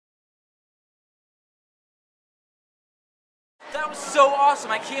That was so awesome.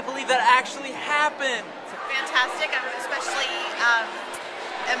 I can't believe that actually happened. Fantastic. I'm especially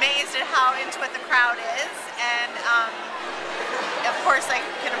amazed at how into it the crowd is, and of course I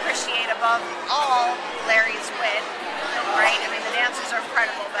can appreciate above all Larry's win, right? I mean, the dancers are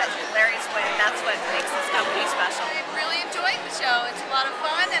incredible, but Larry's win, that's what makes this company special. I'm really enjoying the show. It's a lot of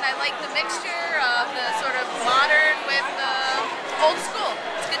fun, and I like the mixture of the sort of modern with the old school.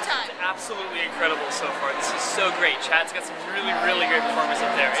 It's a good time. It's absolutely incredible so far. This is so great. Chad's got some really, really great performers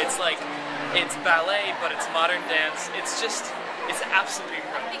up there. It's like, it's ballet, but it's modern dance. It's just, it's absolutely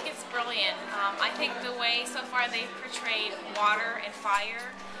incredible. I think it's brilliant. I think the way so far they've portrayed water and fire,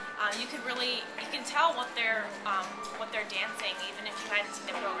 you can tell what they're dancing, even if you hadn't seen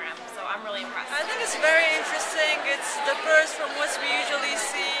the program. So I'm really impressed. I think it's very interesting. It's diverse from what we usually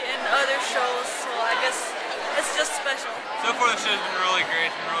see in other shows, so I guess it's just special. So far the show's been really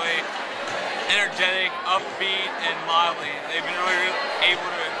great. It's been really energetic, upbeat, and lively. They've been really able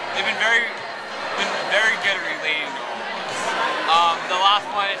to, they've been very good at relating to all this. The last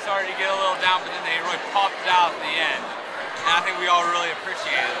one it started to get a little down, but then they really popped it out at the end. And I think we all really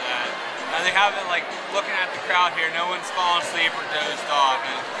appreciated that. And they haven't, like, looking at the crowd here, no one's fallen asleep or dozed off.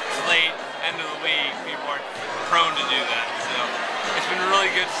 And it's late, end of the week, people are prone to do that. So it's been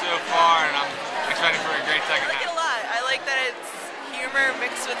really good so far, and I'm excited for a great second half. I like it a lot. I like that it's humor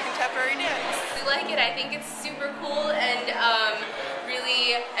mixed with contemporary dance. We like it. I think it's super cool and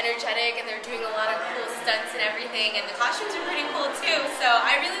really energetic, and they're doing a lot of cool stunts and everything, and the costumes are pretty cool too, so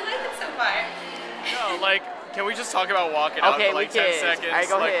I really like it so far. No, like, can we just talk about walking out for like 10 seconds?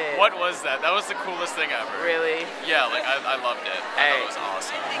 Alright, go like, ahead. what was that? That was the coolest thing ever. Really? Yeah, like, I loved it. I thought it was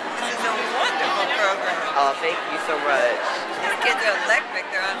awesome. I think this is a wonderful program. Oh, thank you so much. These kids are electric.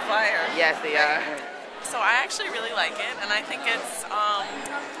 They're on fire. Yes, they are. So I actually really like it, and I think it's,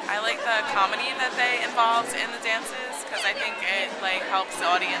 I like the comedy that they involved in the dances, because I think it like helps the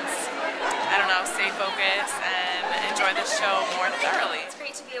audience, I don't know, stay focused and enjoy the show more thoroughly. It's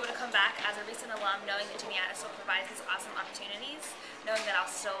great to be able to come back as a recent alum, knowing that Juniata still provides these awesome opportunities, knowing that I'll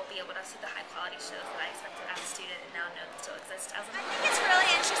still be able to see the high quality shows that I expected as a student and now know that still exist as an alum. I think it's really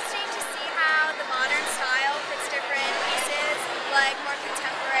interesting to see how the modern style fits different pieces, like more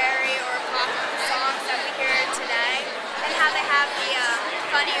contemporary or pop songs that we hear today, and how they have the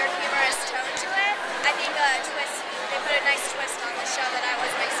funny or humorous tone to it. I think they put a nice twist on the show that I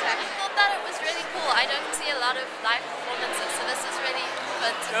wasn't expecting. I thought that it was really cool. I don't see a lot of live performances, so this is really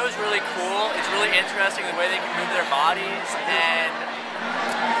good. The show's really cool. It's really interesting the way they can move their bodies, and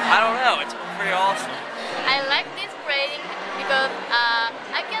I don't know, it's pretty awesome. I like this braiding because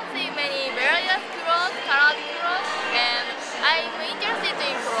I can see many various clothes, colored clothes, and I'm interested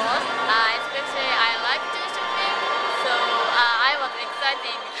in clothes, especially I like to shopping, so I was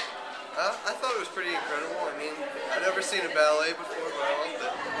excited. I thought it was pretty incredible. I mean, I'd never seen a ballet before, but I loved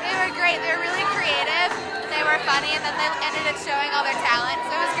it. They were great. They were really creative. They were funny, and then they ended up showing all their talent,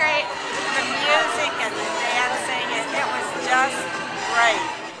 so it was great. The music and the dancing, and it was just great.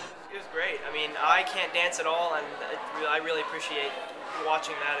 It was great. I mean, I can't dance at all, and I really appreciate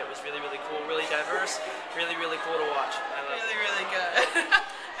watching that. It was really, really cool, really diverse, really, really cool to watch. I loved it. Really good.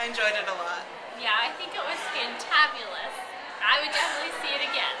 I enjoyed it a lot. Yeah, I think it was fantabulous. I would definitely see it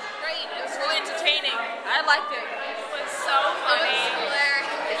again. Great. It was really entertaining. I liked it. It was so funny.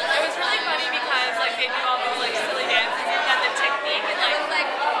 It was really funny because like they do all those like silly dances and then the technique and It was like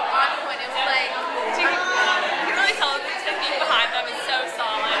on point. It was like you can really tell that the technique behind them is so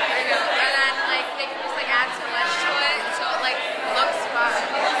solid. I know. And then like they can just like add so much to it, so it like looks fun.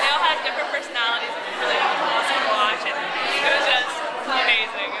 They all had different personalities and it was really awesome to watch, and it was just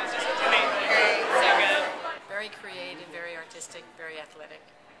amazing. It was just amazing. So good. Very creative, very artistic, very athletic.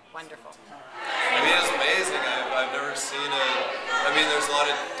 Wonderful. I mean, it was amazing. I've never seen it. I mean, there's a lot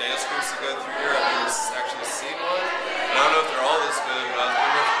of dance groups that go through here. I've never actually seen one. And I don't know if they're all this good, but I was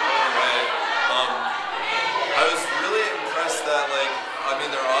pretty much blown away. I was really impressed that, like, I mean,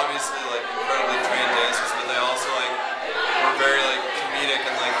 they're obviously, like, incredibly trained dancers, but they also, like, were very, like, comedic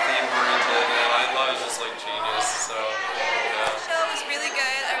and, like, theme-oriented, and I thought it was just, like, genius, so, yeah. The show was really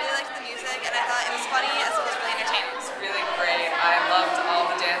good. I really liked the music, and I thought it was funny as well as really entertaining. It was really great. I loved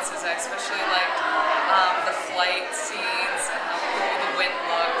all the dances. I especially liked the flight scenes and how cool the wind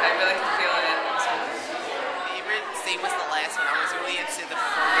looked. I really could feel it. My favorite scene was the last one. I was really into the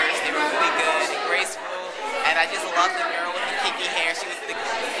performers. They were really good and graceful, and I just loved the girl with the kinky hair. She was the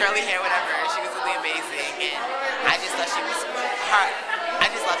curly hair, whatever. She was really amazing, and I just thought she was hot. I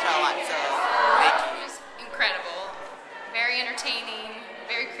just loved her a lot. So thank you. It was incredible, very entertaining,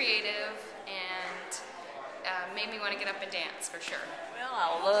 very creative, and made me want to get up and dance for sure. Well, I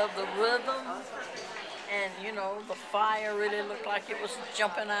love the rhythm and you know, the fire really looked like it was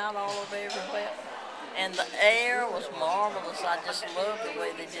jumping out all over everywhere. And the air was marvelous. I just loved the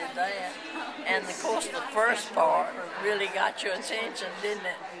way they did that. And of course the first part really got your attention, didn't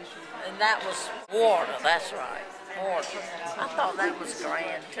it? And that was water, that's right, water. I thought that was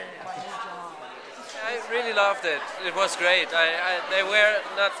grand too. I really loved it. It was great. They were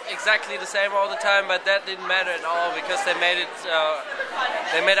not exactly the same all the time, but that didn't matter at all because they made it.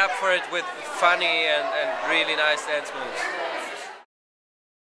 They made up for it with funny and really nice dance moves.